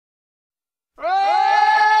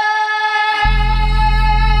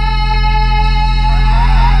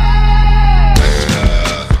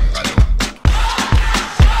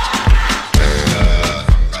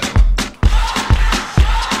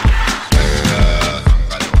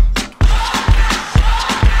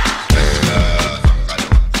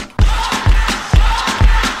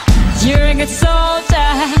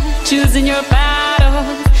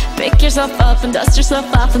Pick yourself up and dust yourself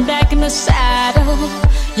off and back in the saddle.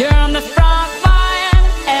 You're on the front line,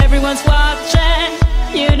 everyone's watching.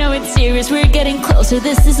 You know it's serious, we're getting closer,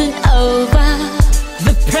 this isn't over.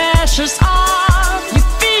 The pressure's on, you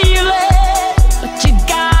feel it, but you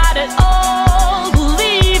got it all,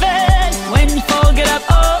 believe it. When you fall, get up,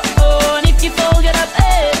 oh, oh, and if you fall, get up,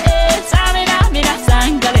 eh, eh. Tamina, mina,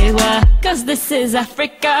 sangalewa, cause this is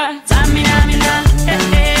Africa. Tamina, mina, eh,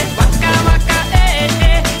 eh, waka, waka, eh,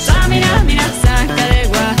 eh. Tamina, mina,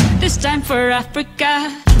 sangalewa, this time for Africa.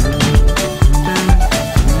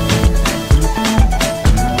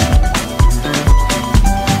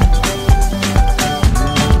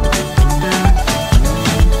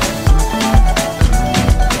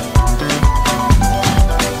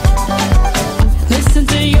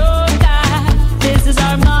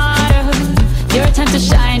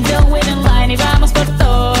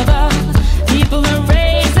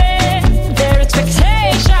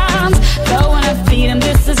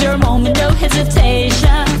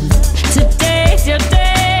 Today's your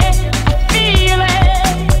day, I feel it.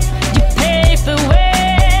 You pave the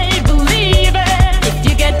way, believe it. If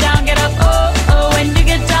you get down, get up, oh, oh. When you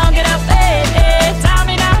get down, get up, eh, eh.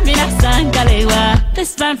 Tamina, mina, sangalewa,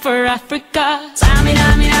 this time for Africa.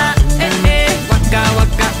 Tamina, mina, eh, eh. Waka,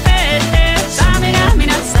 waka, eh, eh. Tamina,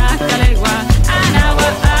 mina, sangalewa, anawa,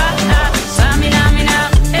 ah, ah. Tamina, mina,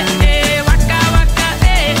 eh, eh. Waka, waka,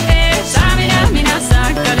 eh, eh. Tamina, mina,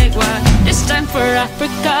 sangalewa, this time for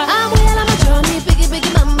Africa. I'm well on my journey, biggie,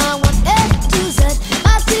 biggie mama, 1 A to Z.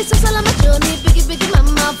 My T, so on my journey, biggie, biggie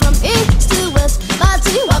mama, from east to west. My T,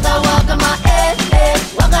 waka, waka, my eh, eh.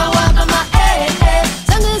 Waka, waka, my eh, eh.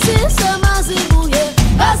 Tango, so my zibu, yeah.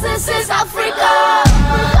 'Cause this is Africa.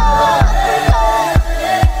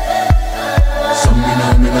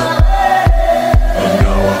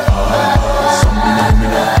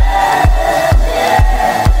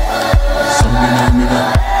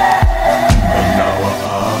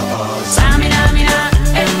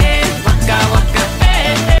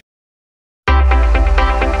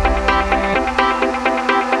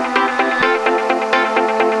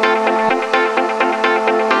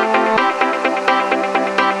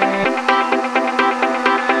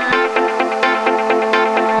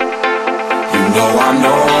 I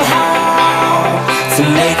know how to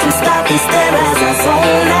make them stop and stare as I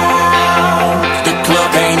zone out. The club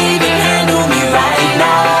can't even handle me right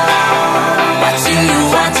now.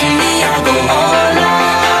 Watching me, I go all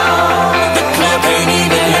out. The club can't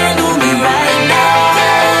even handle me right now.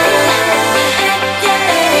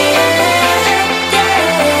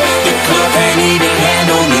 The club can't even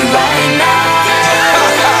handle me right now.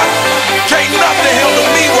 Can't nothing handle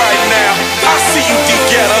me right now. I see you,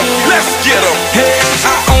 D-Getter. Let's get 'em. Hey,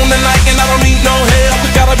 I own the night and I don't need no help.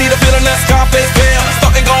 Gotta be the feeling that Scarface feel.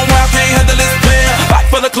 Starting going wild, can't handle this pair. Back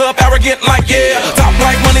for the club, arrogant like yeah. Top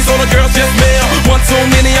like money, so the girls just mail. 1, 2,